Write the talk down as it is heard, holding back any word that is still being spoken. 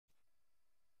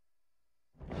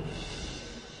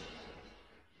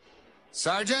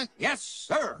Sergeant? Yes,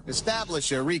 sir.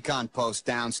 Establish a recon post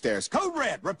downstairs. Code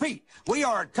Red, repeat. We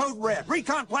are at Code Red.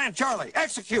 Recon Plan Charlie,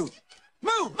 execute.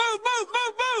 Move, move, move,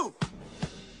 move, move!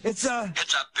 It's a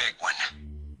big one.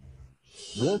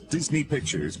 Walt Disney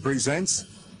Pictures presents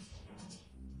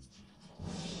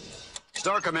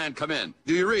Star Command, come in.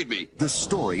 Do you read me? the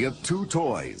story of two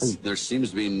toys There seems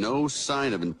to be no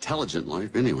sign of intelligent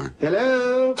life anywhere.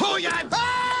 Hello?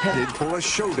 headed for a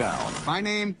showdown. My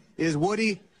name is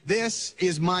Woody. This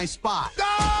is my spot.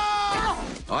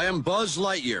 I am Buzz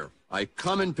Lightyear. I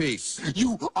come in peace.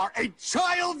 You are a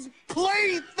child's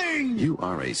plaything! You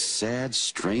are a sad,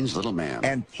 strange little man.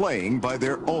 And playing by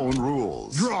their own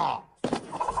rules. Draw!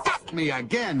 Got me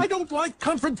again! I don't like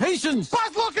confrontations.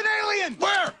 Buzz, look, an alien!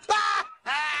 Where?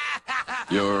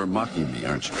 You're mocking me,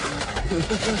 aren't you?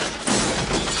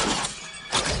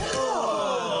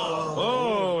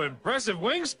 Oh, impressive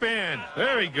wingspan.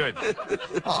 Very good.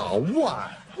 Oh,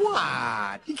 what?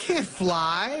 What? You can't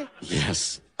fly.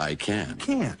 Yes, I can.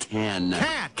 Can't. Can.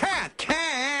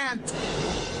 Can't!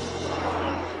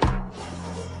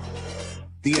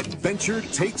 The adventure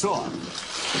takes off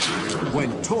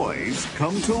when toys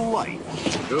come to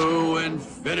life. To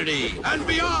infinity and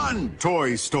beyond.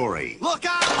 Toy Story. Look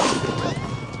out!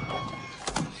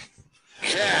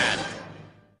 Can.